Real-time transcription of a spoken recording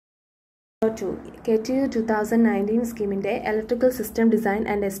2 KTU 2019 സ്കീമിൻ്റെ electrical system design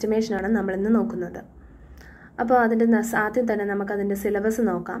and എസ്റ്റിമേഷനാണ് നമ്മളിന്ന് നോക്കുന്നത്. അപ്പോൾ അതിൻ്റെ ആദ്യം തന്നെ നമുക്കതിൻ്റെ സിലബസ്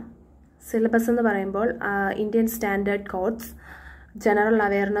നോക്കാം. സിലബസ് എന്ന് പറയുമ്പോൾ Indian standard codes, general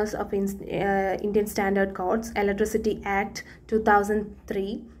awareness of Indian standard codes, electricity act 2003,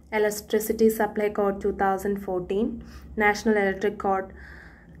 electricity supply code 2014, national electric code,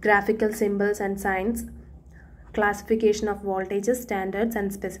 graphical symbols and signs, classification of voltages, standards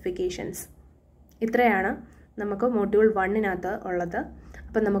and specifications. ഇത്രയാണ് നമുക്ക് മൊഡ്യൂൾ 1 ഉള്ളത്.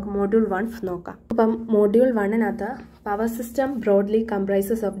 അപ്പം നമുക്ക് മൊഡ്യൂൾ 1 നോക്കാം. അപ്പം module 1 power system broadly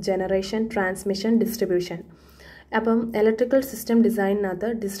comprises of generation, transmission, distribution. അപ്പം electrical system ഡിസൈനിനകത്ത്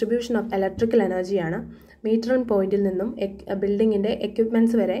distribution of electrical എനർജിയാണ്. Metre പോയിന്റിൽ നിന്നും ബിൽഡിങ്ങിൻ്റെ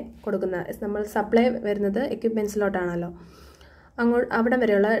എക്യുപ്മെൻറ്റ്സ് വരെ കൊടുക്കുന്നത്. നമ്മൾ സപ്ലൈ വരുന്നത് എക്യുപ്മെൻറ്റ്സിലോട്ടാണല്ലോ. അവിടെ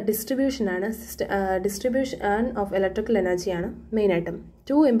വരെയുള്ള ഡിസ്ട്രിബ്യൂഷനാണ്. ഡിസ്ട്രിബ്യൂഷൻ ഓഫ് ഇലക്ട്രിക്കൽ എനർജിയാണ് മെയിനായിട്ടും.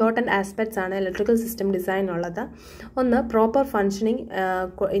 2 ഇമ്പോർട്ടൻറ്റ് ആസ്പെക്ട്സ് ആണ് ഇലക്ട്രിക്കൽ സിസ്റ്റം ഡിസൈൻ ഉള്ളത്. ഒന്ന്, പ്രോപ്പർ ഫങ്ഷനിങ്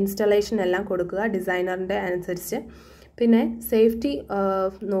ഇൻസ്റ്റലേഷൻ എല്ലാം കൊടുക്കുക ഡിസൈനറിൻ്റെ അനുസരിച്ച്. പിന്നെ സേഫ്റ്റി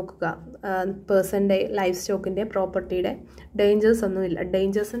നോക്കുക, പേഴ്സൻ്റെ ലൈഫ് സ്റ്റോക്കിൻ്റെ പ്രോപ്പർട്ടിയുടെ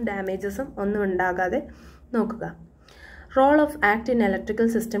ഡേഞ്ചേഴ്സും ഡാമേജസും ഒന്നും ഉണ്ടാകാതെ നോക്കുക. Role of act in electrical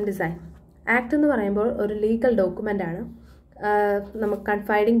system design. Act എന്ന് പറയുമ്പോൾ ഒരു ലീഗൽ ഡോക്യുമെൻ്റ് ആണ്. നമുക്ക്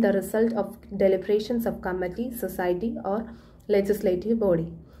കൺഫൈഡിങ് the result of deliberations of committee, society or legislative body.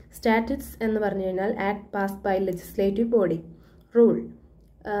 Statutes എന്ന് പറഞ്ഞു കഴിഞ്ഞാൽ act passed by legislative body.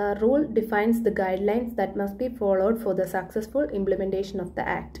 Rule defines the guide lines that must be followed for the successful implementation of the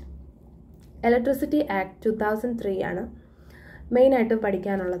act. Electricity act 2003 ആണ് മെയിനായിട്ട്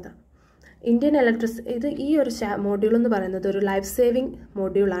പഠിക്കാനുള്ളത്. Indian ഇത് ഈ ഒരു module എന്ന് പറയുന്നത് ഒരു ലൈഫ് സേവിങ്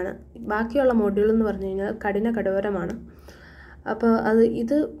മോഡ്യൂളാണ്. ബാക്കിയുള്ള മോഡ്യൂൾ എന്ന് പറഞ്ഞു കഴിഞ്ഞാൽ കഠിനകഠോരമാണ്. അപ്പോൾ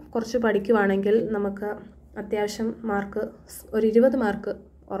ഇത് കുറച്ച് പഠിക്കുവാണെങ്കിൽ നമുക്ക് അത്യാവശ്യം മാർക്ക്, ഒരു 20 മാർക്ക്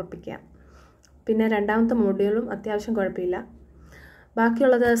ഉറപ്പിക്കാം. പിന്നെ രണ്ടാമത്തെ മോഡ്യൂളും അത്യാവശ്യം കുഴപ്പമില്ല.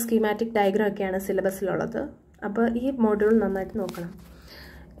 ബാക്കിയുള്ളത് സ്കീമാറ്റിക് ഡയഗ്രാം ഒക്കെയാണ് സിലബസിലുള്ളത്. അപ്പോൾ ഈ മോഡ്യൂൾ നന്നായിട്ട് നോക്കണം.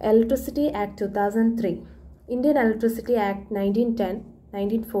 Electricity act 2003, Indian electricity act 1910,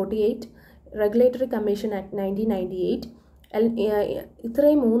 1948, regulatory commission act 1998.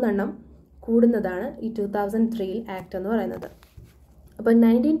 ഇത്രയും 3 കൂടുന്നതാണ് ഈ 2003 ആക്ട് എന്ന് പറയുന്നത്. അപ്പോൾ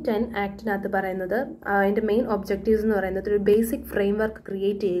 1910 ആക്ടിനകത്ത് പറയുന്നത് അതിൻ്റെ മെയിൻ ഒബ്ജക്റ്റീവ്സ് എന്ന് പറയുന്നത് ഒരു ബേസിക് ഫ്രെയിം വർക്ക്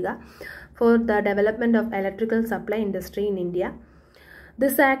ക്രിയേറ്റ് ചെയ്യുക for the development of electrical supply industry in India.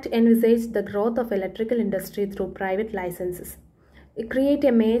 This act envisaged the growth of electrical industry through private licenses. It create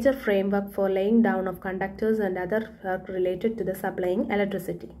a major framework for laying down of conductors and other work related to the supplying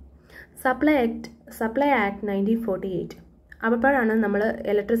electricity. Supply Act 1948. അപ്പോഴാണ് നമ്മൾ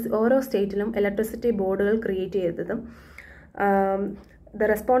ഓരോ സ്റ്റേറ്റിലും electricity ബോർഡുകൾ create ചെയ്തതും. The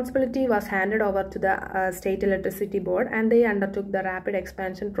responsibility was handed over to the State Electricity Board and they undertook the rapid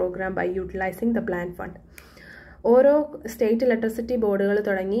expansion program by utilizing the plant fund. ഓരോ state electricity ബോർഡുകൾ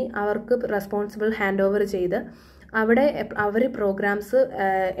തുടങ്ങി അവർക്ക് responsible hand over ചെയ്ത് അവർ പ്രോഗ്രാംസ്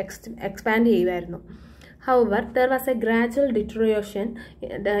എക്സ്പാൻഡ് ചെയ്യുമായിരുന്നു. However, there was a gradual deterioration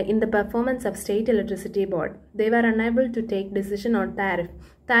in the performance of State Electricity Board. They were unable to take decision on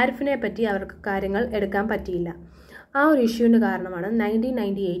താരിഫിനെ പറ്റി അവർക്ക് കാര്യങ്ങൾ എടുക്കാൻ പറ്റിയില്ല. ആ ഒരു ഇഷ്യൂവിന് കാരണമാണ്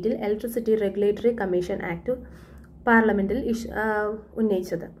 1998 ഇലക്ട്രിസിറ്റി റെഗുലേറ്ററി കമ്മീഷൻ ആക്ട് പാർലമെൻറ്റിൽ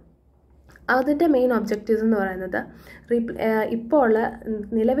ഉന്നയിച്ചത്. അതിൻ്റെ മെയിൻ ഒബ്ജക്റ്റീവ്സ് എന്ന് പറയുന്നത് ഇപ്പോൾ ഉള്ള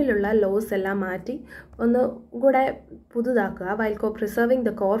നിലവിലുള്ള ലോസ് എല്ലാം മാറ്റി ഒന്ന് കൂടെ പുതുതാക്കുക, while preserving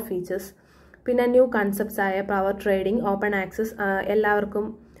the core features. പിന്നെ ന്യൂ കൺസെപ്റ്റ്സ് ആയ പവർ ട്രേഡിംഗ്, ഓപ്പൺ ആക്സസ്, എല്ലാവർക്കും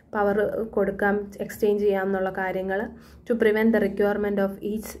പവർ കൊടുക്കാം, എക്സ്ചേഞ്ച് ചെയ്യാം എന്നുള്ള കാര്യങ്ങൾ. To prevent the requirement of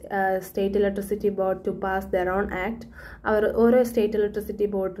each state electricity board to pass their own act. ഓരോ സ്റ്റേറ്റ് ഇലക്ട്രിസിറ്റി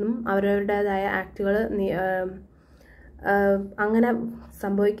ബോർഡിനും അവരവരുടേതായ ആക്ടുകൾ അങ്ങനെ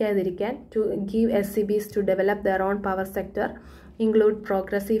സംഭവിക്കാതിരിക്കാൻ. To give SCBs to develop their own power sector, include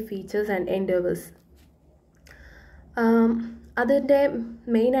progressive features and endeavours. അതിൻ്റെ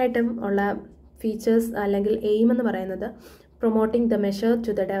മെയിനായിട്ടും ഉള്ള features അല്ലെങ്കിൽ aim എന്ന് പറയുന്നത് promoting the measure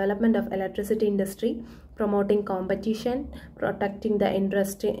to the development of electricity industry, promoting competition, protecting the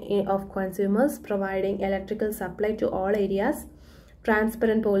interest of consumers, providing electrical supply to all areas,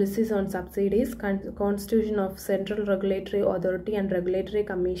 transparent policies on subsidies, constitution of central regulatory authority and regulatory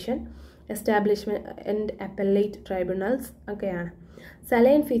commission, establishment and appellate tribunals ഒക്കെയാണ്.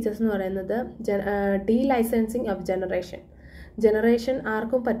 Saline features എന്ന് പറയുന്നത് ഡീലൈസൻസിങ് of generation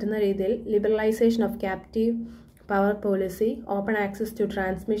ആർക്കും പറ്റുന്ന രീതിയിൽ liberalisation of captive power policy, open access to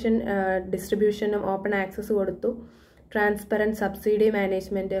transmission ഡിസ്ട്രിബ്യൂഷനും open access കൊടുത്തു. Transparent subsidy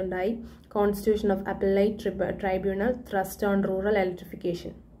management ഉണ്ടായി. Constitution of appellate tribunal, thrust on rural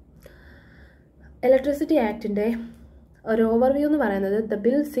electrification. Electricity ആക്ടിൻ്റെ ഒരു overview എന്ന് പറയുന്നത് the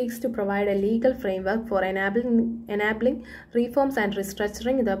bill seeks to provide A legal framework four enabling reforms and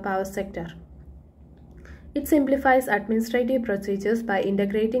restructuring the power sector. It simplifies administrative procedures by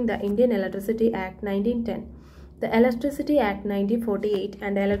integrating the Indian Electricity Act 1910, the Electricity Act 1948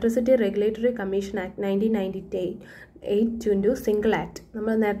 and the Electricity Regulatory Commission Act 1998 into single act.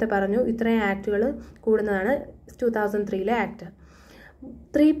 നമ്മൾ നേരത്തെ പറഞ്ഞു ഇത്രയും ആക്റ്റുകൾ കൂടുന്നതാണ് 2003 act.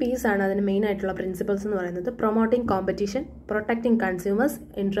 3 P's ആണ് അതിന് main ആയിട്ടുള്ള principles എന്ന് പറയുന്നത്. Promoting competition, protecting consumers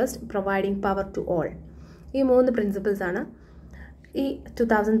interest, providing power to all. ഈ 3 പ്രിൻസിപ്പിൾസ് ആണ് ഈ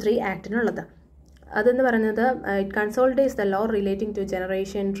 2003 ആക്ടിനുള്ളത്. അതെന്ന് പറയുന്നത് it കൺസോളിഡേറ്റ്സ് the law relating to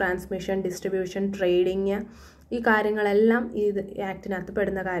generation, transmission, distribution, trading, ഈ കാര്യങ്ങളെല്ലാം ഈ ആക്ടിനകത്ത്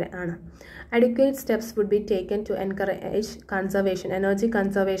പെടുന്ന കാര്യമാണ്. Adequate steps would be taken to encourage conservation, energy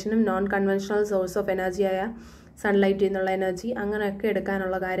കൺസർവേഷനും non conventional source of എനർജിയായ സൺലൈറ്റിൽ നിന്നുള്ള എനർജി അങ്ങനെയൊക്കെ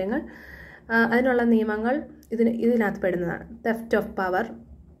എടുക്കാനുള്ള കാര്യങ്ങൾ, അതിനുള്ള നിയമങ്ങൾ ഇതിനകത്ത് പെടുന്നതാണ്. Theft of power,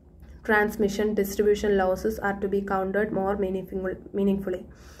 transmission, distribution losses R to B കൗണ്ടേർഡ് more മീനിങ്ഫുള്ളി.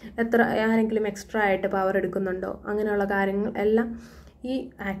 ആരെങ്കിലും എക്സ്ട്രാ ആയിട്ട് പവർ എടുക്കുന്നുണ്ടോ അങ്ങനെയുള്ള കാര്യങ്ങൾ എല്ലാം ഈ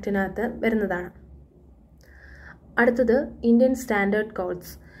ആക്ടിനകത്ത് വരുന്നതാണ്. അടുത്തത് ഇന്ത്യൻ സ്റ്റാൻഡേർഡ്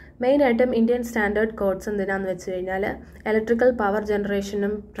കോഡ്സ്. മെയിനായിട്ടും ഇന്ത്യൻ സ്റ്റാൻഡേർഡ് കോഡ്സ് എന്തിനാന്ന് വെച്ച് കഴിഞ്ഞാൽ electrical power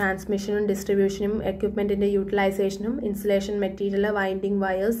ജനറേഷനും ട്രാൻസ്മിഷനും ഡിസ്ട്രിബ്യൂഷനും എക്യുപ്മെൻറ്റിൻ്റെ യൂട്ടിലൈസേഷനും insulation material, winding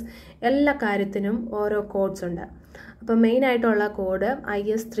wires എല്ലാ കാര്യത്തിനും ഓരോ കോഡ്സ് ഉണ്ട്. അപ്പോൾ മെയിനായിട്ടുള്ള കോഡ്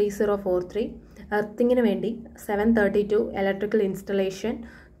IS 3043 എർത്തിങ്ങിന് വേണ്ടി, 732 ഇലക്ട്രിക്കൽ ഇൻസ്റ്റലേഷൻ,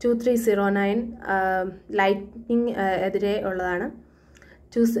 2309 ലൈറ്റിംഗ് എതിരെ ഉള്ളതാണ്,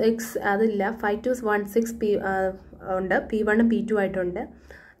 26 അതില്ല, 5216 ഉണ്ട്, P1 P2 ആയിട്ടുണ്ട്,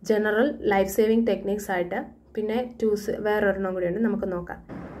 ജനറൽ ലൈഫ് സേവിങ് ടെക്നിക്സ് ആയിട്ട്, പിന്നെ വേറൊരെണ്ണം കൂടിയുണ്ട്, നമുക്ക് നോക്കാം.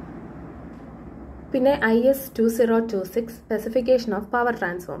 പിന്നെ IS 2026 specification of power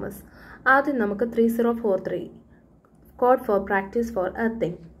transformers. ആദ്യം നമുക്ക് 3043 code four practice for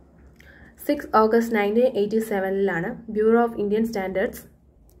earthing. 6 August 1987 bureau of Indian standards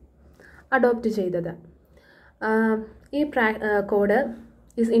adopt ചെയ്തത്. ഈ code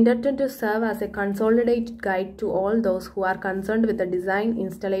is intended to serve as a consolidated guide to all those who are concerned with the design,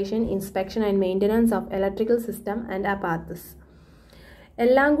 installation, inspection and maintenance of electrical system and apparatus.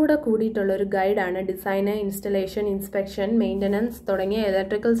 എല്ലാം കൂടെ കൂടിയിട്ടുള്ളൊരു ഗൈഡാണ് ഡിസൈന്, installation, inspection, maintenance തുടങ്ങിയ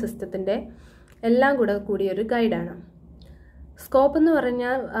electrical സിസ്റ്റത്തിൻ്റെ എല്ലാം കൂടെ കൂടിയൊരു ഗൈഡാണ്. Scope എന്ന്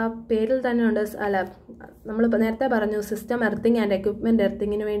പറഞ്ഞാൽ ആ പേരിൽ തന്നെ ഉണ്ട്. നമ്മളിപ്പോൾ നേരത്തെ പറഞ്ഞു സിസ്റ്റം എർത്തിങ് ആൻഡ് എക്യുപ്മെൻറ്റ്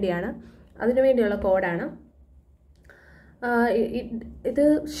എർത്തിങ്ങിന് വേണ്ടിയാണ്, അതിനു വേണ്ടിയുള്ള കോഡാണ്. ഇത്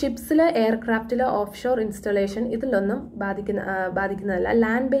ഷിപ്സിലെ, എയർക്രാഫ്റ്റിലെ, ഓഫ് ഷോർ ഇൻസ്റ്റലേഷൻ ഇതിലൊന്നും ബാധിക്കുന്നതല്ല.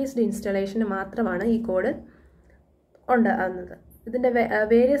 ലാൻഡ് ബേസ്ഡ് ഇൻസ്റ്റലേഷന് മാത്രമാണ് ഈ കോഡ് ഉണ്ടാകുന്നത്. ഇതിൻ്റെ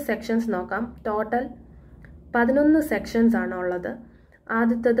വേരിയസ് സെക്ഷൻസ് നോക്കാം. ടോട്ടൽ 11 സെക്ഷൻസ് ആണ് ഉള്ളത്.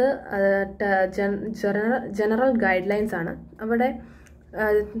 ആദ്യത്തേത് ജനറൽ ഗൈഡ് ലൈൻസ് ആണ്. അവിടെ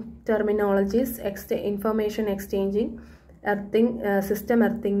terminologies, information exchanging, earthing, system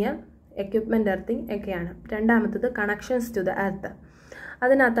earthing, equipment earthing ഒക്കെയാണ്. രണ്ടാമത്തത് കണക്ഷൻസ് ടു ദ എർത്ത്.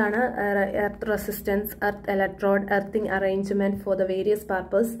 അതിനകത്താണ് earth resistance, earth electrode, earthing arrangement for the various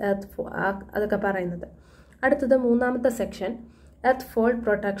purpose, അതൊക്കെ പറയുന്നത്. അടുത്തത് മൂന്നാമത്തെ section earth fault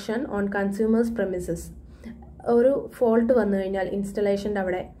protection on consumers premises. ഒരു ഫോൾട്ട് വന്നു കഴിഞ്ഞാൽ ഇൻസ്റ്റലേഷൻ്റെ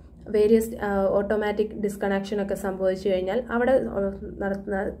അവിടെ വേരിയസ് ഓട്ടോമാറ്റിക് ഡിസ്കണക്ഷനൊക്കെ സംഭവിച്ചു കഴിഞ്ഞാൽ അവിടെ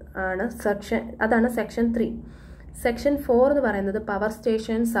നടത്തുന്ന അതാണ് സെക്ഷൻ 3. സെക്ഷൻ 4 എന്ന് പറയുന്നത് power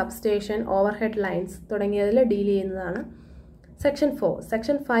station, sub station, overhead lines തുടങ്ങിയതിൽ deal ചെയ്യുന്നതാണ് സെക്ഷൻ 4.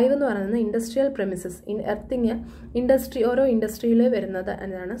 സെക്ഷൻ 5 എന്ന് പറയുന്നത് ഇൻഡസ്ട്രിയൽ പ്രെമിസസ്, എർത്തിങ് ഓരോ ഇൻഡസ്ട്രിയിൽ വരുന്നത്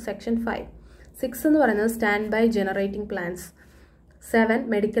എന്നാണ് സെക്ഷൻ 5. 6 എന്ന് പറയുന്നത് stand by generating plants. 7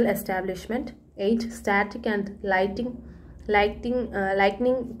 medical establishment. 8 static and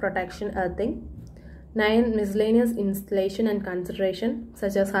lightning protection earthing. 9 miscellaneous installation and consideration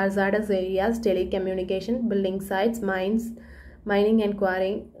such as hazardous areas, telecommunication, building sites, mines, mining and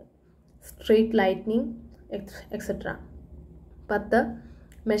quarrying, street lighting, etc. 10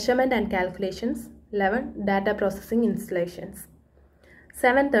 measurement and calculations. 11 data processing installations.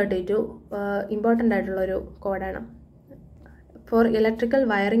 732 important ആയിട്ടുള്ളൊരു കോഡാണ്. Four electrical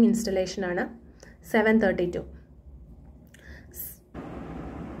wiring installation ആണ് 732.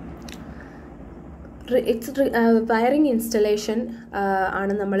 Wiring installation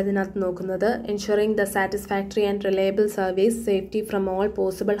ആണ് നമ്മളിതിനകത്ത് നോക്കുന്നത്. Ensuring the satisfactory and reliable service, safety from all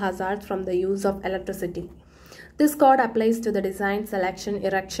possible hazards from the use of electricity. This code applies to the design, selection,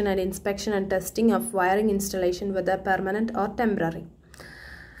 erection and inspection and testing of wiring installation, whether permanent or temporary.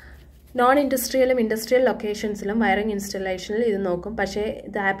 Non-industrial industrial ലൊക്കേഷൻസിലും wiring ഇൻസ്റ്റലേഷനിൽ ഇത് നോക്കും. പക്ഷേ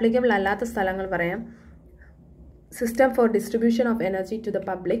ഇത് applicable അല്ലാത്ത സ്ഥലങ്ങൾ പറയാം. System for distribution of energy to the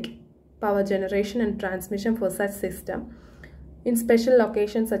public, power generation and transmission for such system. In special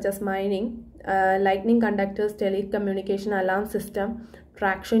locations such as mining, lightning conductors, telecommunication alarm system,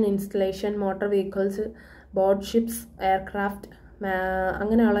 traction installation, motor vehicles, board ships, aircraft,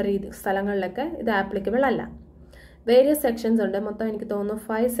 അങ്ങനെയുള്ള സ്ഥലങ്ങളിലൊക്കെ ഇത് applicable അല്ല. Various sections ഉണ്ട്. മൊത്തം എനിക്ക് തോന്നുന്നു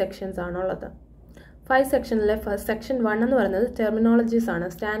 5 sections ആണുള്ളത്. 5 സെക്ഷനിലെ section 1 എന്ന് പറയുന്നത് ടെർമിനോളജീസ് ആണ്,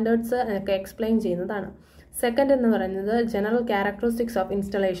 സ്റ്റാൻഡേർഡ്സ് ഒക്കെ എക്സ്പ്ലെയിൻ ചെയ്യുന്നതാണ്. സെക്കൻഡ് എന്ന് പറയുന്നത് ജനറൽ ക്യാരക്ടറിസ്റ്റിക്സ് ഓഫ്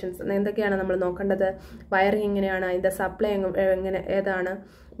ഇൻസ്റ്റലേഷൻസ്. എന്തൊക്കെയാണ് നമ്മൾ നോക്കേണ്ടത്? വയറിംഗ് എങ്ങനെയാണ്, അതിൻ്റെ സപ്ലൈ എങ്ങനെ ഏതാണ്,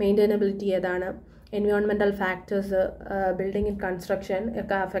 മെയിൻറ്റൈനബിലിറ്റി ഏതാണ്, environmental factors building in construction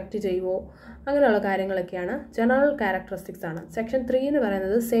ഒക്കെ അഫക്റ്റ് ചെയ്യുമോ, അങ്ങനെയുള്ള കാര്യങ്ങളൊക്കെയാണ് ജനറൽ ക്യാരക്ടറിസ്റ്റിക്സ് ആണ്. സെക്ഷൻ 3 എന്ന്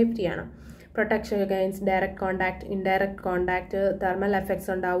പറയുന്നത് സേഫ്റ്റിയാണ്. Protection against direct contact, indirect contact, thermal effects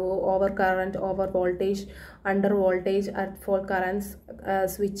ഉണ്ടാവുമോ, over current, over voltage, under voltage, at fall currents,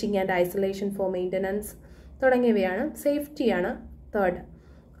 switching and isolation four maintenance തുടങ്ങിയവയാണ്. സേഫ്റ്റിയാണ് third.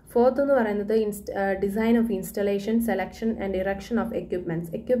 Fourth എന്ന് പറയുന്നത് design of installation, selection and erection of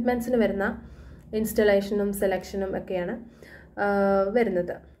equipments. എക്യുപ്മെൻറ്റ്സിന് വരുന്ന ഇൻസ്റ്റലേഷനും സെലക്ഷനും ഒക്കെയാണ്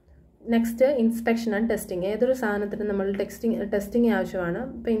വരുന്നത്. Next inspection and testing. ഏതൊരു സാധനത്തിനും നമ്മൾ ടെസ്റ്റിംഗ് ആവശ്യമാണ്.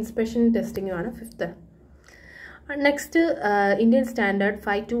 ഇപ്പോൾ inspection ടെസ്റ്റിങ്ങുമാണ് fifth. Next Indian standard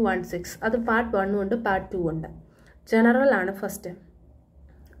 5216. അത് പാർട്ട് 1 ഉണ്ട്, പാർട്ട് 2 ഉണ്ട്. ജനറൽ ആണ് ഫസ്റ്റ്.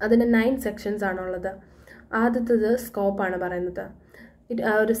 അതിന് 9 സെക്ഷൻസ് ആണുള്ളത്. ആദ്യത്തേത് സ്കോപ്പാണ് പറയുന്നത്.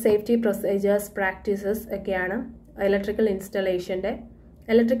 ഒരു സേഫ്റ്റി പ്രൊസീജിയേഴ്സ്, പ്രാക്ടീസസ് ഒക്കെയാണ് ഇലക്ട്രിക്കൽ ഇൻസ്റ്റലേഷൻ്റെ.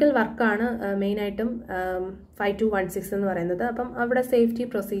 ഇലക്ട്രിക്കൽ വർക്കാണ് മെയിനായിട്ടും 5216 എന്ന് പറയുന്നത്. അപ്പം അവിടെ സേഫ്റ്റി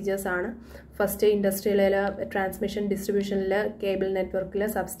പ്രൊസീജിയേഴ്സ് ആണ്. ഫസ്റ്റ് ഇൻഡസ്ട്രിയലിൽ, ട്രാൻസ്മിഷൻ ഡിസ്ട്രിബ്യൂഷനിൽ, കേബിൾ നെറ്റ്വർക്കിൽ,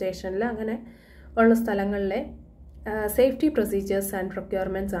 സബ്സ്റ്റേഷനിൽ അങ്ങനെ ഉള്ള സ്ഥലങ്ങളിലെ സേഫ്റ്റി പ്രൊസീജിയേഴ്സ് ആൻഡ്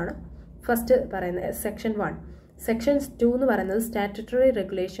പ്രൊക്യൂർമെൻറ്റ്സ് ആണ് ഫസ്റ്റ് പറയുന്നത്, സെക്ഷൻ 1. സെക്ഷൻസ് 2 എന്ന് പറയുന്നത് സ്റ്റാറ്റ്യൂട്ടറി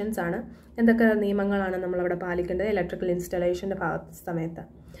റെഗുലേഷൻസ് ആണ്. എന്തൊക്കെ നിയമങ്ങളാണ് നമ്മളവിടെ പാലിക്കേണ്ടത് ഇലക്ട്രിക്കൽ ഇൻസ്റ്റലേഷൻ്റെ സമയത്ത്.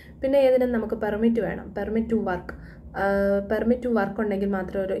 പിന്നെ ഏതിനും നമുക്ക് പെർമിറ്റ് വേണം, പെർമിറ്റ് ടു വർക്ക് ഉണ്ടെങ്കിൽ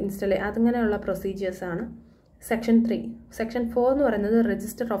മാത്രമേ ഒരു അങ്ങനെയുള്ള പ്രൊസീജിയേഴ്സാണ് സെക്ഷൻ 3. സെക്ഷൻ 4 എന്ന് പറയുന്നത്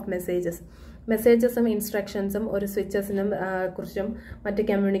രജിസ്റ്റർ ഓഫ് മെസ്സേജസും ഇൻസ്ട്രക്ഷൻസും ഒരു സ്വിച്ചസിനും കുറിച്ചും മറ്റ്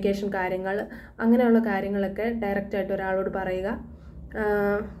കമ്മ്യൂണിക്കേഷൻ കാര്യങ്ങൾ അങ്ങനെയുള്ള കാര്യങ്ങളൊക്കെ ഡയറക്റ്റായിട്ട് ഒരാളോട് പറയുക,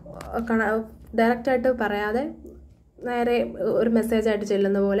 ഡയറക്റ്റായിട്ട് പറയാതെ നേരെ ഒരു മെസ്സേജായിട്ട്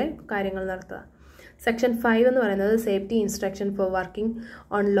ചെല്ലുന്ന പോലെ കാര്യങ്ങൾ നടത്തുക. സെക്ഷൻ 5 എന്ന് പറയുന്നത് safety instruction four working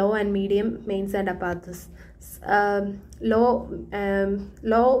on law and medium mains and അപ്പാത്തസ്.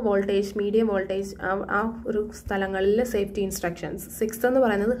 Low voltage, medium voltage ആ ഒരു സ്ഥലങ്ങളിൽ സേഫ്റ്റി ഇൻസ്ട്രക്ഷൻസ്. 6th എന്ന്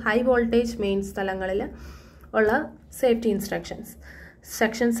പറയുന്നത് ഹൈ വോൾട്ടേജ് മെയിൻ സ്ഥലങ്ങളിൽ ഉള്ള സേഫ്റ്റി ഇൻസ്ട്രക്ഷൻസ്.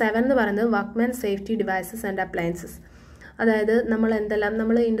 സെക്ഷൻ 7 എന്ന് പറയുന്നത് workmen safety devices and appliances. അതായത്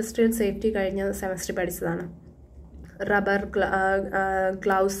നമ്മൾ ഇൻഡസ്ട്രിയൽ സേഫ്റ്റി കഴിഞ്ഞ സെമസ്റ്റർ പഠിച്ചതാണ്. റബ്ബർ,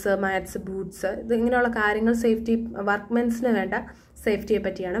 ഗ്ലൗസ്, മാറ്റ്സ്, ബൂട്ട്സ്, ഇങ്ങനെയുള്ള കാര്യങ്ങൾ സേഫ്റ്റി വർക്ക്മെൻസിന് വേണ്ട സേഫ്റ്റിയെ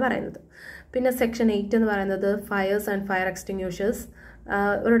പറ്റിയാണ് പറയുന്നത്. പിന്നെ സെക്ഷൻ 8 എന്ന് പറയുന്നത് ഫയേഴ്സ് ആൻഡ് ഫയർ എക്സ്റ്റിങ്യൂഷേഴ്സ്.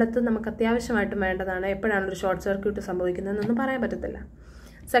 ഒരിടത്ത് നമുക്ക് അത്യാവശ്യമായിട്ടും വേണ്ടതാണ്. എപ്പോഴാണ് ഒരു ഷോർട്ട് സർക്യൂട്ട് സംഭവിക്കുന്നതെന്നൊന്നും പറയാൻ പറ്റത്തില്ല.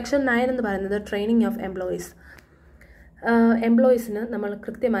 സെക്ഷൻ 9 എന്ന് പറയുന്നത് ട്രെയിനിങ് ഓഫ് എംപ്ലോയീസ്. എംപ്ലോയീസിന് നമ്മൾ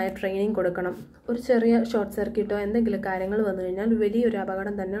കൃത്യമായ ട്രെയിനിങ് കൊടുക്കണം. ഒരു ചെറിയ ഷോർട്ട് സർക്യൂട്ടോ എന്തെങ്കിലും കാര്യങ്ങൾ വന്നു കഴിഞ്ഞാൽ വലിയൊരു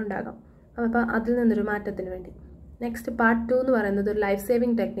അപകടം തന്നെ ഉണ്ടാകാം. അപ്പോൾ അതിൽ നിന്നൊരു മാറ്റത്തിന് വേണ്ടി. നെക്സ്റ്റ് പാർട്ട് 2 എന്ന് പറയുന്നത് ഒരു ലൈഫ്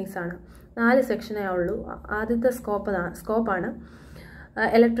സേവിങ് ടെക്നിക്സ് ആണ്. 4 സെക്ഷനേ ഉള്ളൂ. ആദ്യത്തെ സ്കോപ്പാണ്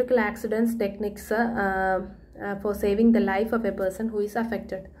electrical accidents techniques for saving the life of A person who is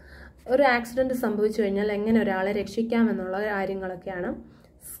affected. ഒരു ആക്സിഡൻറ്റ് സംഭവിച്ചു കഴിഞ്ഞാൽ എങ്ങനെ ഒരാളെ രക്ഷിക്കാമെന്നുള്ള കാര്യങ്ങളൊക്കെയാണ്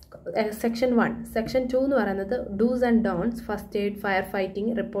സെക്ഷൻ 1. സെക്ഷൻ 2 എന്ന് പറയുന്നത് dos and don'ts, first aid, fire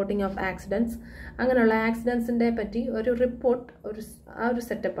fighting, reporting of accidents, അങ്ങനെയുള്ള ആക്സിഡൻസിൻ്റെ പറ്റി ഒരു റിപ്പോർട്ട്, ആ ഒരു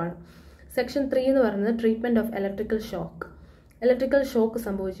സെറ്റപ്പാണ്. സെക്ഷൻ 3 എന്ന് പറയുന്നത് treatment of electrical shock. Electrical shock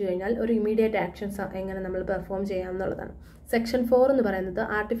സംഭവിച്ചു കഴിഞ്ഞാൽ ഒരു ഇമീഡിയറ്റ് ആക്ഷൻസ് എങ്ങനെ നമ്മൾ പെർഫോം ചെയ്യാം എന്നുള്ളതാണ്. സെക്ഷൻ 4 എന്ന് പറയുന്നത്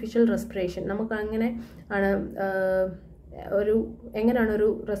ആർട്ടിഫിഷ്യൽ റെസ്പിറേഷൻ. നമുക്ക് അങ്ങനെ ആണ് എങ്ങനെയാണ് ഒരു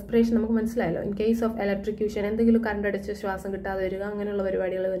റെസ്പിറേഷൻ നമുക്ക് മനസ്സിലായല്ലോ. ഇൻ കേസ് ഓഫ് ഇലക്ട്രിക്യൂഷൻ, എന്തെങ്കിലും കറണ്ട് അടിച്ച് ശ്വാസം കിട്ടാതെ വരിക, അങ്ങനെയുള്ള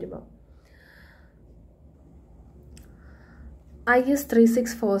പരിപാടികൾ വരുമ്പോൾ. IS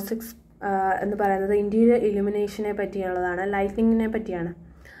 3646 എന്ന് പറയുന്നത് ഇൻറ്റീരിയർ ഇലുമിനേഷനെ പറ്റിയുള്ളതാണ്, ലൈറ്റിങ്ങിനെ പറ്റിയാണ്.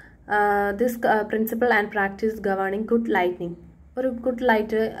 This principal and practice governing good lighting. ഒരു ഗുഡ്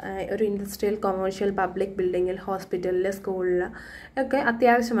ലൈറ്റ് ഒരു ഇൻഡസ്ട്രിയൽ, കൊമേഴ്ഷ്യൽ, പബ്ലിക് ബിൽഡിങ്ങിൽ, ഹോസ്പിറ്റലിൽ, സ്കൂളിൽ ഒക്കെ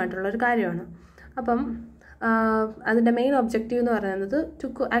അത്യാവശ്യമായിട്ടുള്ളൊരു കാര്യമാണ്. അപ്പം അതിൻ്റെ മെയിൻ ഒബ്ജക്റ്റീവ് എന്ന് പറയുന്നത് ടു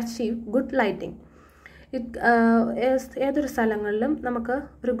അച്ചീവ് ഗുഡ് ലൈറ്റിംഗ്. ഏതൊരു സ്ഥലങ്ങളിലും നമുക്ക്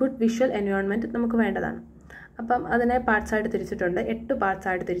ഒരു ഗുഡ് വിഷ്വൽ എൻവയോൺമെൻറ്റ് നമുക്ക് വേണ്ടതാണ്. അപ്പം അതിനെ പാർട്സായിട്ട് തിരിച്ചിട്ടുണ്ട്, 8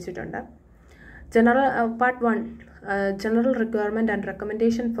 പാർട്സായിട്ട് തിരിച്ചിട്ടുണ്ട്. Part 1 general requirement and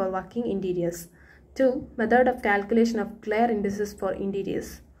recommendation for working interiors. 2. Method of calculation of glare indices for interiors.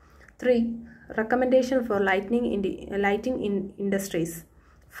 3. Recommendation for lighting in industries.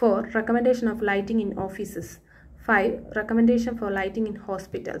 4. Recommendation of lighting in offices. 5. Recommendation for lighting in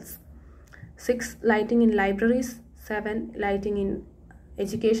hospitals. 6. Lighting in libraries. 7. Lighting in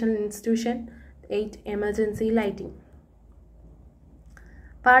educational institution. 8. Emergency lighting.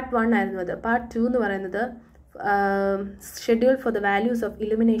 Part 1 ആയിരുന്നു അത്. Part 2 എന്ന് പറയുന്നത് schedule for the values of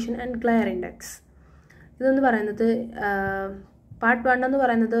illumination and glare index. ഇതെന്ന് പറയുന്നത് part 1 എന്ന്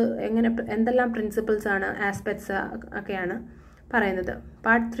പറയുന്നത് എന്തെല്ലാം principles ആണ്, ആസ്പെക്ട്സ് ഒക്കെയാണ് പറയുന്നത്.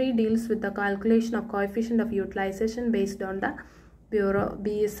 Part 3 deals with the calculation of coefficient of utilisation based on the bureau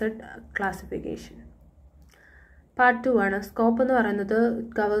BSZ classification. Part 2 ആണ്. സ്കോപ്പ് എന്ന് പറയുന്നത്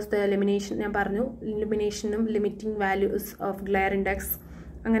കവേഴ്സ് ദ എലിമിനേഷൻ, ഞാൻ പറഞ്ഞു ഇലുമിനേഷനും limiting values of glare index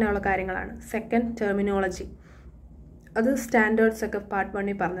അങ്ങനെയുള്ള കാര്യങ്ങളാണ്. സെക്കൻഡ് ടെർമിനോളജി, അത് സ്റ്റാൻഡേർഡ്സ് ഒക്കെ പാർട്ട്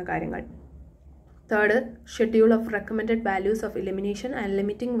 1 പറഞ്ഞ കാര്യങ്ങൾ. Third schedule of recommended values of elimination and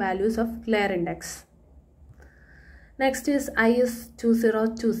limiting values of glare index. Next is IS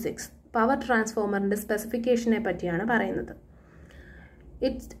 2026 power ട്രാൻസ്ഫോമറിൻ്റെ സ്പെസിഫിക്കേഷനെ പറ്റിയാണ് പറയുന്നത്.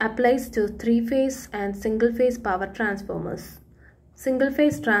 It applies to 3-phase and സിംഗിൾ-phase power transformers.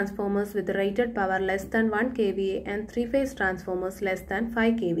 Single-phase transformers with rated power less than 1 kVA and 3-phase transformers less than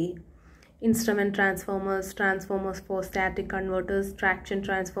 5 kVA. Instrument transformers, transformers for static converters, traction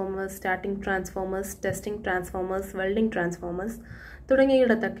transformers, starting transformers, testing transformers, welding transformers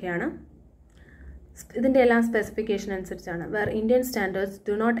തുടങ്ങിയിടത്തൊക്കെയാണ്. ഇതിൻ്റെ എല്ലാം specification അനുസരിച്ചാണ്. Where Indian standards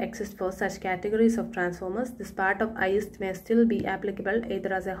do not exist for such categories of transformers, this part of IS may still be applicable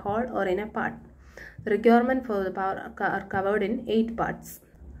either as a whole or in a part. The requirement for the power are covered in 8 parts.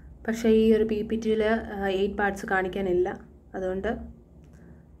 പക്ഷേ ഈ ഒരു PPTയിൽ 8 parts കാണിക്കാനില്ല, അതുകൊണ്ട്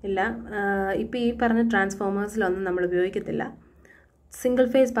ഇല്ല. ഇപ്പോൾ ഈ പറഞ്ഞ ട്രാൻസ്ഫോമേഴ്സിലൊന്നും നമ്മൾ ഉപയോഗിക്കത്തില്ല. Single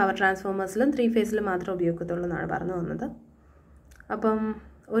phase power ട്രാൻസ്ഫോമേഴ്സിലും 3 ഫേസിലും മാത്രമേ ഉപയോഗിക്കത്തുള്ളൂ എന്നാണ് പറഞ്ഞു വന്നത്. അപ്പം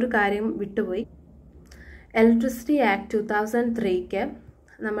ഒരു കാര്യം വിട്ടുപോയി. ഇലക്ട്രിസിറ്റി ആക്ട് 2003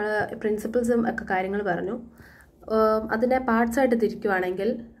 നമ്മൾ പ്രിൻസിപ്പിൾസും ഒക്കെ കാര്യങ്ങൾ പറഞ്ഞു. അതിനെ പാർട്സായിട്ട്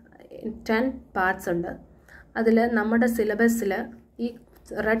തിരിക്കുവാണെങ്കിൽ 10 പാർട്സ് ഉണ്ട്. അതിൽ നമ്മുടെ സിലബസിൽ ഈ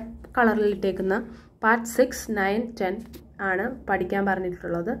റെഡ് കളറിലിട്ടേക്കുന്ന പാർട്ട് 6, 9, 10 ആണ് പഠിക്കാൻ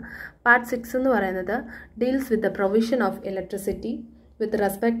പറഞ്ഞിട്ടുള്ളത്. പാർട്ട് 6 എന്ന് പറയുന്നത് deals with the provision of electricity with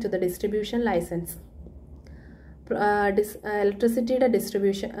respect to the distribution licence. ഇലക്ട്രിസിറ്റിയുടെ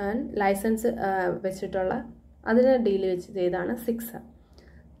distribution licence വെച്ചിട്ടുള്ള അതിനെ ഡീൽ ചെയ്താണ് 6.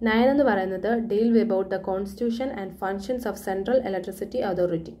 9 എന്ന് പറയുന്നത് deal about the constitution and functions of central electricity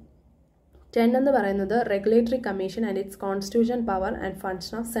authority. 10 എന്ന് പറയുന്നത് regulatory commission and it's constitution power and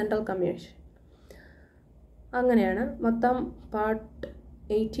function of central commission. അങ്ങനെയാണ് മൊത്തം part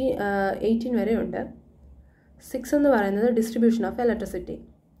 18 വരെ ഉണ്ട്. 6 എന്ന് പറയുന്നത് ഡിസ്ട്രിബ്യൂഷൻ ഓഫ് ഇലക്ട്രിസിറ്റി.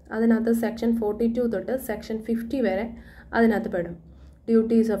 അതിനകത്ത് സെക്ഷൻ 42 തൊട്ട് സെക്ഷൻ 50 വരെ അതിനകത്ത് പെടും.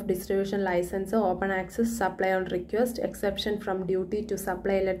 Duties of distribution licence, open access, supply on request, exception from duty to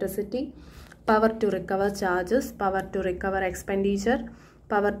supply electricity, power to recover charges, power to recover expenditure,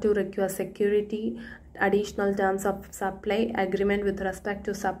 power to require security, additional terms of supply, agreement with respect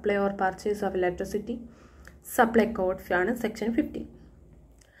to supply or purchase of electricity, supply code ആണ് section 50.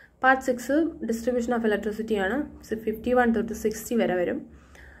 Part 6 distribution of electricity ആണ്. 51 തൊട്ട് 60 വരെ വരും.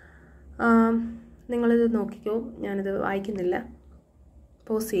 നിങ്ങളിത് നോക്കിക്കോ, ഞാനിത് വായിക്കുന്നില്ല,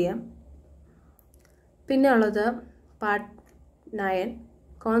 pose ചെയ്യാം. പിന്നെ ഉള്ളത് part 9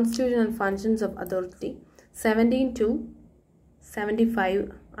 constitution and functions of authority. 17 to 75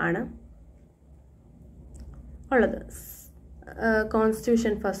 ആണ് ഉള്ളത്.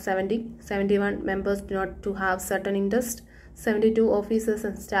 Constitution four 70. 71 members do not to have certain interest. 72 officers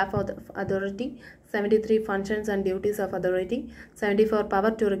and staff of the authority. 73 functions and duties of authority. 74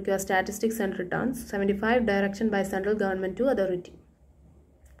 power to require statistics and returns. 75 direction by central government to authority.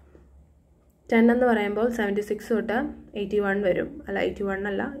 10 എന്ന് പറയുമ്പോൾ 76 തൊട്ട് 81 വരും. അല്ല 81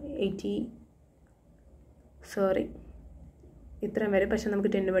 അല്ല 80, sorry, ഇത്രയും വരും. പക്ഷെ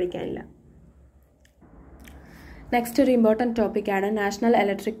നമുക്ക് 10 പഠിക്കാനില്ല. നെക്സ്റ്റ് ഒരു ഇമ്പോർട്ടൻറ്റ് ടോപ്പിക്കാണ് national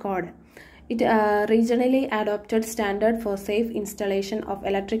electric code. It regionally adopted standard for safe installation of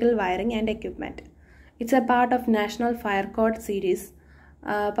electrical wiring and equipment. It's a part of National Fire Code series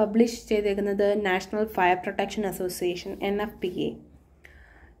published ചെയ്തേക്കുന്നത് national fire protection association NFPA.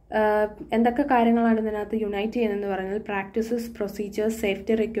 എന്തൊക്കെ കാര്യങ്ങളാണ് ഇതിനകത്ത് unite ചെയ്യുന്നതെന്ന് പറഞ്ഞാൽ practices, procedures,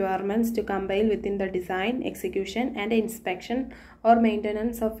 safety requirements to compile within the design, execution and inspection or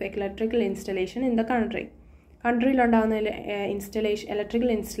maintenance of electrical installation in the country. കൺട്രിയിലുണ്ടാകുന്ന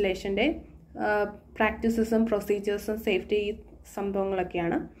electrical ഇൻസ്റ്റലേഷൻ്റെ പ്രാക്ടീസസും പ്രൊസീജിയേഴ്സും safety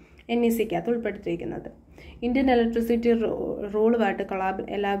സംഭവങ്ങളൊക്കെയാണ് NEC-ക്കകത്ത് ഉൾപ്പെടുത്തിയിരിക്കുന്നത്. Indian electricity റൂളുമായിട്ട്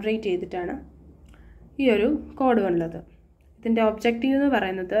elaborate ചെയ്തിട്ടാണ് ഈ ഒരു code ഉള്ളത്. ഇതിൻ്റെ ഒബ്ജക്റ്റീവ് എന്ന്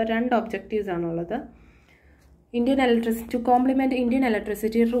പറയുന്നത് 2 ഒബ്ജക്റ്റീവ്സ് ആണുള്ളത്. To complement Indian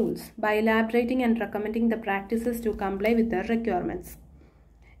electricity rules by elaborating and recommending the practices to comply with their requirements.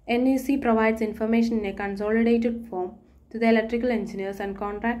 NEC provides information in a consolidated form to the electrical engineers and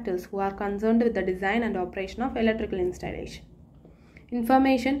contractors who are concerned with the design and operation of electrical installation.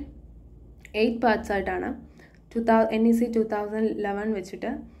 Information 8 parts ആയിട്ടാണ് NEC 2011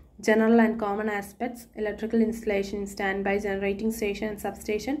 വെച്ചിട്ട് general and common aspects, electrical installation in standby generating station and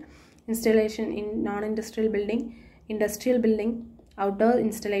substation, installation in non-industrial building, industrial building, outdoor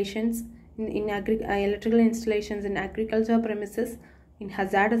installations, in electrical installations in agriculture premises, in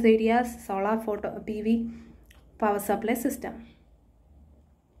hazardous areas, solar photo PV power supply system.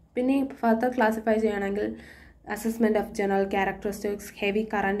 പിന്നെ further classify ചെയ്യുകയാണെങ്കിൽ assessment of general characteristics, heavy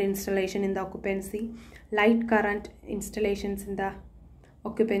current installation in the occupancy, light current installations in the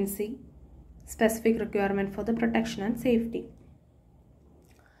occupancy, specific requirement for the protection and safety.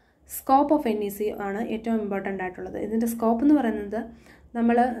 Scope of NEC ആണ് ഏറ്റവും important ആയിട്ടുള്ളത്. ഇതിൻ്റെ scope എന്ന് പറയുന്നത്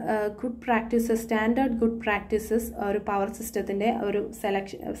നമ്മൾ good practices, standard good practices ഒരു power സിസ്റ്റത്തിൻ്റെ ഒരു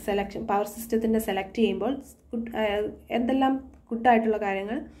സെലക്ഷൻ പവർ സിസ്റ്റത്തിൻ്റെ സെലക്ട് ചെയ്യുമ്പോൾ എന്തെല്ലാം ഗുഡായിട്ടുള്ള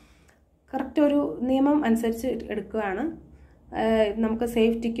കാര്യങ്ങൾ കറക്റ്റ് ഒരു നിയമം അനുസരിച്ച് എടുക്കുകയാണ് നമുക്ക്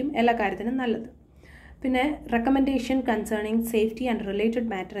സേഫ്റ്റിക്കും എല്ലാ കാര്യത്തിനും നല്ലത്. പിന്നെ recommendation concerning safety and related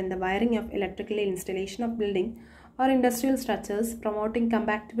matter in the wiring of electrical installation of building or industrial structures, promoting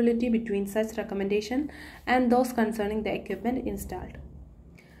compatibility between such recommendation and those concerning the equipment installed.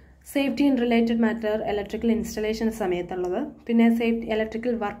 Safety in related matter electrical installation സമയത്തുള്ളത്, പിന്നെ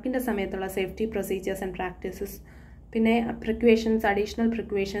electrical വർക്കിൻ്റെ സമയത്തുള്ള safety procedures and practices, പിന്നെ precautions, additional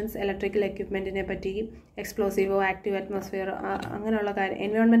precautions electrical എക്യുപ്മെൻറ്റിനെ പറ്റി, എക്സ്പ്ലോസീവോ active atmosphere അങ്ങനെയുള്ള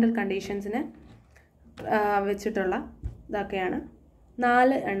environmental കണ്ടീഷൻസിനെ വെച്ചിട്ടുള്ള ഇതൊക്കെയാണ്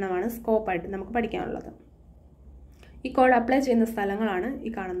 4 എണ്ണമാണ് സ്കോപ്പായിട്ട് നമുക്ക് പഠിക്കാനുള്ളത്. ഈ കോഡ് അപ്ലൈ ചെയ്യുന്ന സ്ഥലങ്ങളാണ് ഈ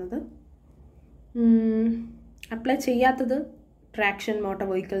കാണുന്നത്. അപ്ലൈ ചെയ്യാത്തത് traction motor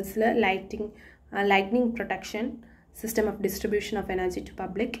വെഹിക്കിൾസിൽ lightning protection, system of distribution of energy to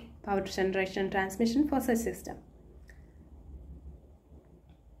public, power generation transmission for such system.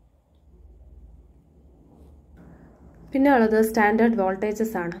 പിന്നെ ഉള്ളത് സ്റ്റാൻഡേർഡ്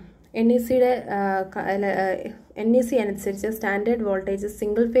വോൾട്ടേജസ് ആണ്. NEC അനുസരിച്ച് standard voltages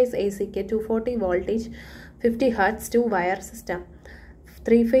single phase AC-ക്ക് 240 voltage 50 Hz 2 wire system,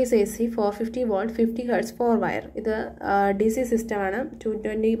 3 face AC 450 volt 50 Hz 4 wire. ഇത് DC സിസ്റ്റമാണ്.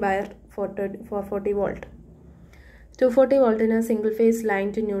 220 wire 440 volt. 240 വോൾട്ടിന് single phase line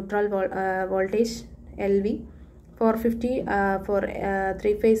to neutral voltage LV, 450 four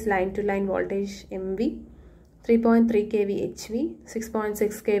 3 phase line to line voltage MV, 3.3 kV HV,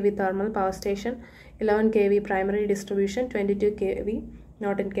 6.6 kV thermal power station, 11 kV primary distribution, 22 kV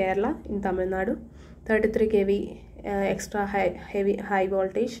not in Kerala, in Tamil Nadu, 33 kV extra high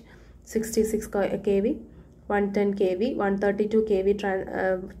voltage, 66 kV, 110 kV, 132 kV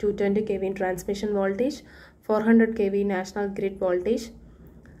 220 kV in transmission voltage, 400 kV national grid voltage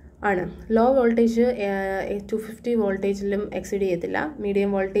ആണ്. Low voltage 250 വോൾട്ടേജിലും exceed ചെയ്യത്തില്ല. Medium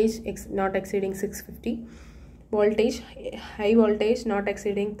voltage not exceeding 650 voltage, high voltage not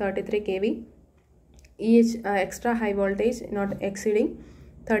exceeding 33 kV, each extra high voltage not exceeding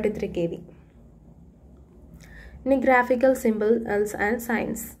 33 kV. In graphical symbols and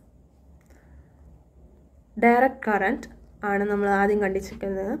signs, direct current ആണ് നമ്മൾ ആദ്യം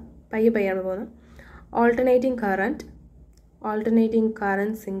കണ്ടിരിക്കുന്നത്. പയ്യാണ് പോകുന്നത്. alternating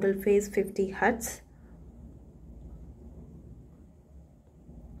current single phase 50 Hz,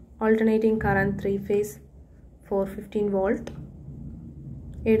 alternating current 3 phase 415 volt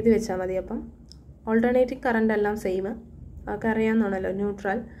എഴുതി വെച്ചാൽ മതി. അപ്പം alternative current എല്ലാം സെയിം, അതൊക്കെ അറിയാവുന്നതാണല്ലോ.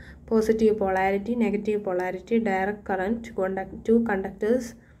 Neutral, positive polarity, negative polarity, direct current, 2 conductors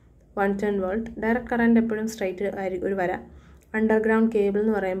 110 volt. Direct current എപ്പോഴും സ്ട്രൈറ്റ് ആയിരിക്കും ഒരു വര. അണ്ടർഗ്രൗണ്ട് കേബിൾ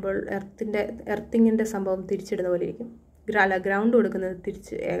എന്ന് പറയുമ്പോൾ എർത്തിങ്ങിൻ്റെ സംഭവം തിരിച്ചിടുന്ന പോലെ ഇരിക്കും. ഗ്രൗണ്ട് കൊടുക്കുന്നത്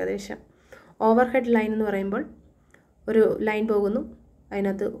തിരിച്ച് ഏകദേശം. ഓവർ ഹെഡ് ലൈൻ എന്ന് പറയുമ്പോൾ ഒരു ലൈൻ പോകുന്നു,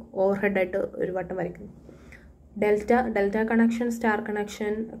 അതിനകത്ത് ഓവർ ഹെഡായിട്ട് ഒരു വട്ടം വരയ്ക്കുന്നു. ഡെൽറ്റ കണക്ഷൻ, സ്റ്റാർ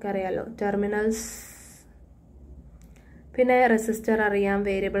കണക്ഷൻ ഒക്കെ അറിയാമല്ലോ. ടെർമിനൽസ്, പിന്നെ റെസിസ്റ്റർ അറിയാം,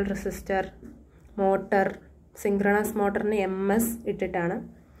 variable resistor, motor, synchronous മോട്ടറിന് MS ഇട്ടിട്ടാണ്.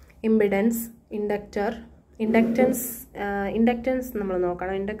 ഇമ്പിഡൻസ്, ഇൻഡക്റ്റൻസ് നമ്മൾ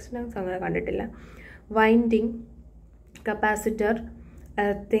നോക്കണം. ഇൻഡക്റ്റൻസ് അങ്ങനെ കണ്ടിട്ടില്ല. Winding, capacitor,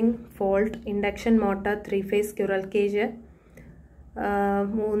 earthing, fault, induction motor, 3 face squirrel cage,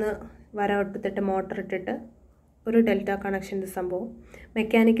 3 വര ഇട്ടിട്ട് മോട്ടർ ഇട്ടിട്ട് ഒരു ഡെൽറ്റ കണക്ഷൻ്റെ സംഭവം.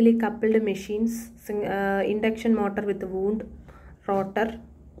 Mechanically coupled machines, induction motor വിത്ത് വൂണ്ട്, റോട്ടർ,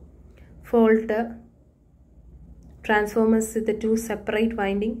 ഫോൾട്ട്, ട്രാൻസ്ഫോമേഴ്സ് വിത്ത് 2 സെപ്പറേറ്റ്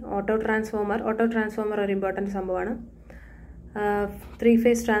വൈൻഡിങ്. ഓട്ടോ ട്രാൻസ്ഫോമർ ഒരു ഇമ്പോർട്ടൻറ്റ് സംഭവമാണ്. 3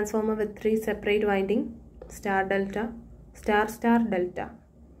 phase ട്രാൻസ്ഫോമർ വിത്ത് 3 separate winding. Star delta.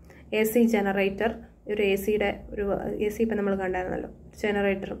 AC generator, ഒരു AC ഇപ്പം നമ്മൾ കണ്ടായിരുന്നല്ലോ.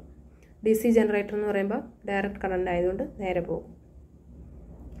 ജനറേറ്ററും DC ജനറേറ്റർ എന്ന് പറയുമ്പോൾ ഡയറക്റ്റ് കറണ്ട് ആയതുകൊണ്ട് നേരെ പോകും.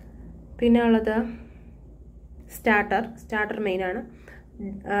 പിന്നെ ഉള്ളത് starter മെയിനാണ്.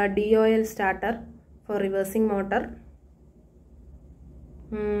 DOL starter four reversing motor.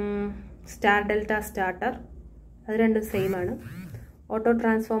 Star delta starter, അത് രണ്ടും സെയിം ആണ്. ഓട്ടോ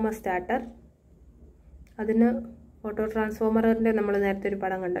ട്രാൻസ്ഫോമർ സ്റ്റാർട്ടർ, അതിന് ഓട്ടോ ട്രാൻസ്ഫോമറിൻ്റെ നമ്മൾ നേരത്തെ ഒരു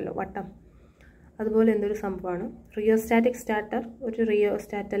പടം കണ്ടല്ലോ, വട്ടം, അതുപോലെ എന്തൊരു സംഭവമാണ്. റിയോസ്റ്റാറ്റിക് സ്റ്റാർട്ടർ, ഒരു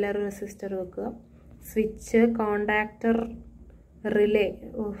റിയോസ്റ്റാറ്റ് അല്ലെങ്കിൽ റെസിസ്റ്റർ വെക്കുക. സ്വിച്ച്, കോണ്ടാക്ടർ, റിലേ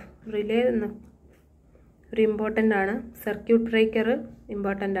ഒരു ഇമ്പോർട്ടൻ്റ് ആണ്. സർക്യൂട്ട് ബ്രേക്കർ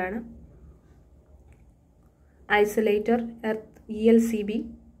ഇമ്പോർട്ടൻ്റ് ആണ്. Isolator, ELCB,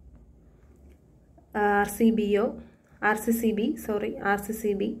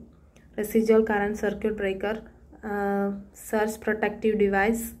 RCCB, residual current circuit breaker, surge protective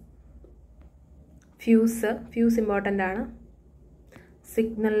device, fuse important ആണ്.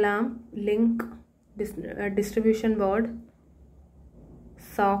 signal lamp, link, distribution board,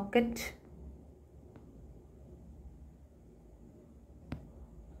 socket,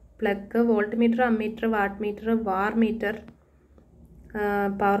 plug, voltmeter, ammeter, wattmeter, var meter,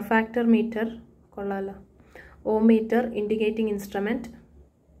 power factor meter, കൊള്ളാലോ. ohmmeter, indicating instrument,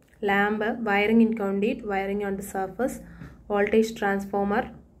 lamp, wiring in conduit, wiring on the surface, voltage transformer,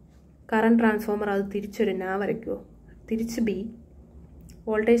 current transformer, അത് തിരിച്ചൊരു നാ വരയ്ക്കുമോ, തിരിച്ച് B,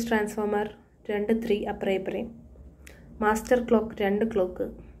 voltage transformer 2 3 അപ്പറേ ഇപ്പറേയും. Master clock 2 clock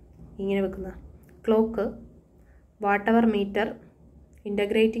ഇങ്ങനെ വെക്കുന്ന clock. What our metre,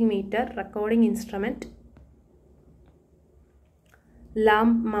 integrating metre, recording instrument.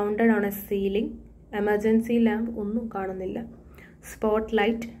 Lamp mounted on A ceiling, emergency lamp ഒന്നും കാണുന്നില്ല. Spot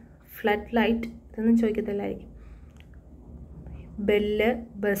light, flood light, ഇതൊന്നും ചോദിക്കത്തില്ലായിരിക്കും. Bell,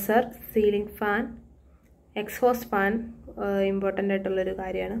 buzzer, ceiling fan, exhaust fan important ആയിട്ടുള്ളൊരു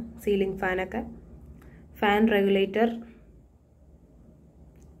കാര്യമാണ് ceiling ഫാനൊക്കെ. Fan regulator,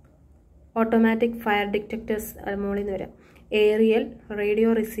 automatic fire detectors, മുകളിൽ നിന്ന് വരാം. Arial, radio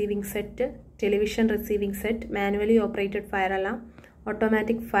receiving set, television receiving set, manually operated fire alarm,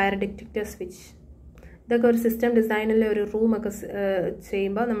 automatic fire detector switch. ഇതൊക്കെ ഒരു system ഡിസൈനിൽ ഒരു റൂമൊക്കെ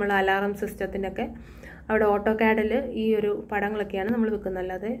ചെയ്യുമ്പോൾ നമ്മൾ അലാറം സിസ്റ്റത്തിനൊക്കെ അവിടെ ഓട്ടോ കാഡിൽ ഈ ഒരു പടങ്ങളൊക്കെയാണ് നമ്മൾ വെക്കുന്നത്,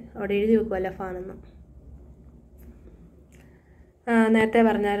 അല്ലാതെ അവിടെ എഴുതി വെക്കുമല്ല ഫാനൊന്നും. നേരത്തെ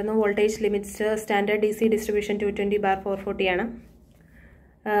പറഞ്ഞായിരുന്നു voltage limits. Standard DC distribution 220/440 ആണ്.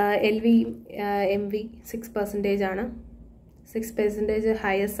 LV MV 6% ആണ്. 6%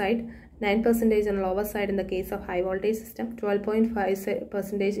 higher side, 9% on lower side in the case of high voltage system,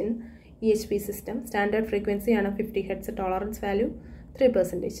 12.5% in EHP system. Standard frequency ആണ് 50 Hz, tolerance value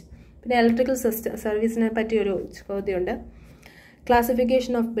 3%. പിന്നെ ഇലക്ട്രിക്കൽ സർവീസിനെ പറ്റി ഒരു ചോദ്യമുണ്ട്.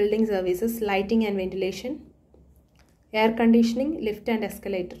 Classification of building services, lighting and ventilation, air conditioning, lift and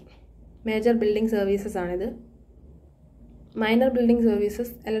escalator. Major building services ആണിത്. Minor building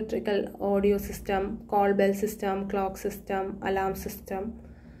services, electrical audio system, call bell system, clock system, alarm system,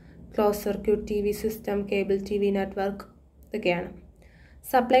 close circuit TV system, cable TV network, ഇതൊക്കെയാണ്.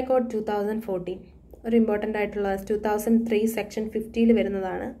 Supply code 2014 ഒരു important ആയിട്ടുള്ള 2003 section 50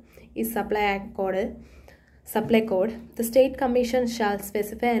 വരുന്നതാണ് ഈ supply code. The State Commission shall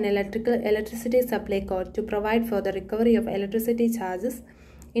specify an electricity supply code to provide for the recovery of electricity charges,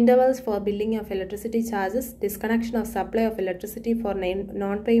 intervals for billing of electricity charges, disconnection of supply of electricity for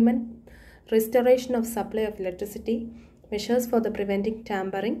non-payment, restoration of supply of electricity, measures for the preventing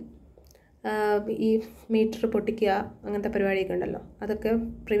tampering. ഈ metre പൊട്ടിക്കുക അങ്ങനത്തെ പരിപാടിയൊക്കെ ഉണ്ടല്ലോ, അതൊക്കെ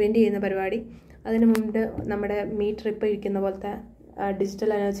prevent ചെയ്യുന്ന പരിപാടി. അതിന് മുമ്പ് നമ്മുടെ മീറ്റർ ഇപ്പോൾ ഇരിക്കുന്ന പോലത്തെ ഡിജിറ്റൽ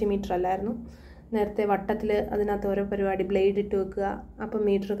എനർജി മീറ്റർ അല്ലായിരുന്നു. നേരത്തെ വട്ടത്തിൽ അതിനകത്ത് ഓരോ പരിപാടി, ബ്ലേഡ് ഇട്ട് വെക്കുക, അപ്പം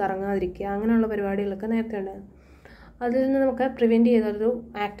മീറ്റർ കറങ്ങാതിരിക്കുക, അങ്ങനെയുള്ള പരിപാടികളൊക്കെ നേരത്തെ ഉണ്ടായിരുന്നു. അതിൽ നിന്ന് നമുക്ക് പ്രിവെൻറ്റ് ചെയ്തൊരു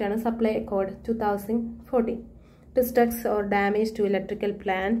ആക്റ്റാണ് supply code 2014. ഡിസ്ട്രക്ട്സ് or damage to electrical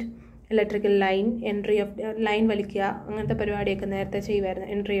plant, electrical line, entry of line വലിക്കുക, അങ്ങനത്തെ പരിപാടിയൊക്കെ നേരത്തെ ചെയ്യുമായിരുന്നു.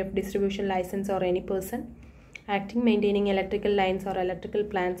 Entry of distribution licence or any person acting maintaining electrical lines or electrical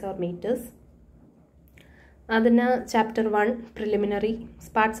plants or metres. അതിന് ചാപ്റ്റർ 1 പ്രിലിമിനറി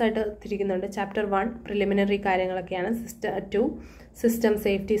പാർട്സ് ആയിട്ട് തിരിക്കുന്നുണ്ട്. Chapter 1 preliminary കാര്യങ്ങളൊക്കെയാണ്. 2 system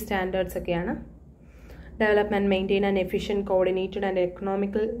safety standards ഒക്കെയാണ്. Development, maintain and efficient, coordinated and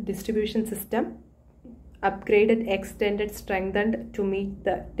economical distribution system, upgraded, extended, strengthened to meet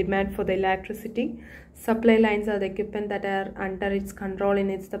the demand for the electricity. Supply lines are the equipment that are under its control in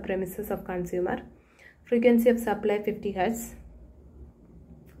its the premises of consumer. Frequency of supply 50 hertz.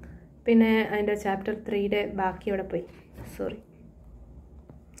 പിന്നെ അതിൻ്റെ chapter 3യുടെ ബാക്കി അവിടെ പോയി, sorry.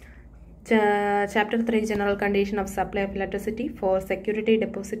 Chapter 3 General Condition of Supply of Electricity. 4 Security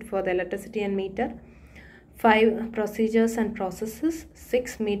Deposit for the Electricity and Meter. 5 Procedures and Processes.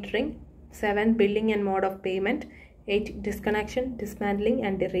 6 Metering. 7 Billing and Mode of Payment. 8 Disconnection, Dismantling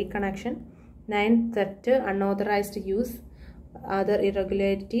and Reconnection. 9 Theft, Unauthorized Use, Other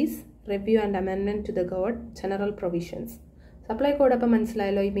Irregularities. Review and Amendment to the Code. General Provisions. Supply Code അപ്പോൾ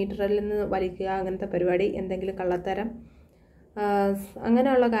മനസ്സിലായല്ലോ. ഈ മീറ്ററിൽ നിന്ന് വലിക്കുക, അങ്ങനത്തെ പരിപാടി, എന്തെങ്കിലും കള്ളത്തരം,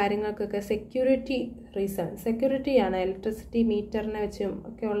 അങ്ങനെയുള്ള കാര്യങ്ങൾക്കൊക്കെ സെക്യൂരിറ്റിയാണ്. ഇലക്ട്രിസിറ്റി മീറ്ററിനെ വെച്ചും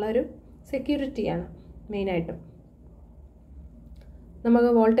ഒക്കെ ഉള്ളൊരു സെക്യൂരിറ്റിയാണ് മെയിനായിട്ടും. നമുക്ക്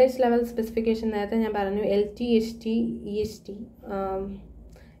വോൾട്ടേജ് ലെവൽ സ്പെസിഫിക്കേഷൻ നേരത്തെ ഞാൻ പറഞ്ഞു, LT, HT, EHT.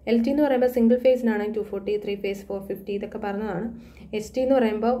 LT എന്ന് പറയുമ്പോൾ സിംഗിൾ ഫേസിനാണ് 240, 3 ഫേസ് 450 ഇതൊക്കെ പറഞ്ഞതാണ്. HT എന്ന്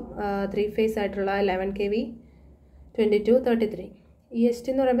പറയുമ്പോൾ 3 ഫേസ് ആയിട്ടുള്ള 11 kV 22, 33. EHT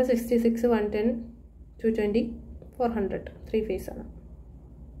എന്ന് പറയുമ്പോൾ 66, 110, 220, 400 3 ഫേസ് ആണ്.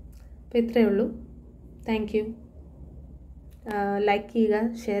 അപ്പോൾ ഇത്രയേ ഉള്ളൂ. Thank you. ലൈക്ക് ചെയ്യുക,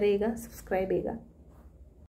 ഷെയർ ചെയ്യുക, സബ്സ്ക്രൈബ് ചെയ്യുക.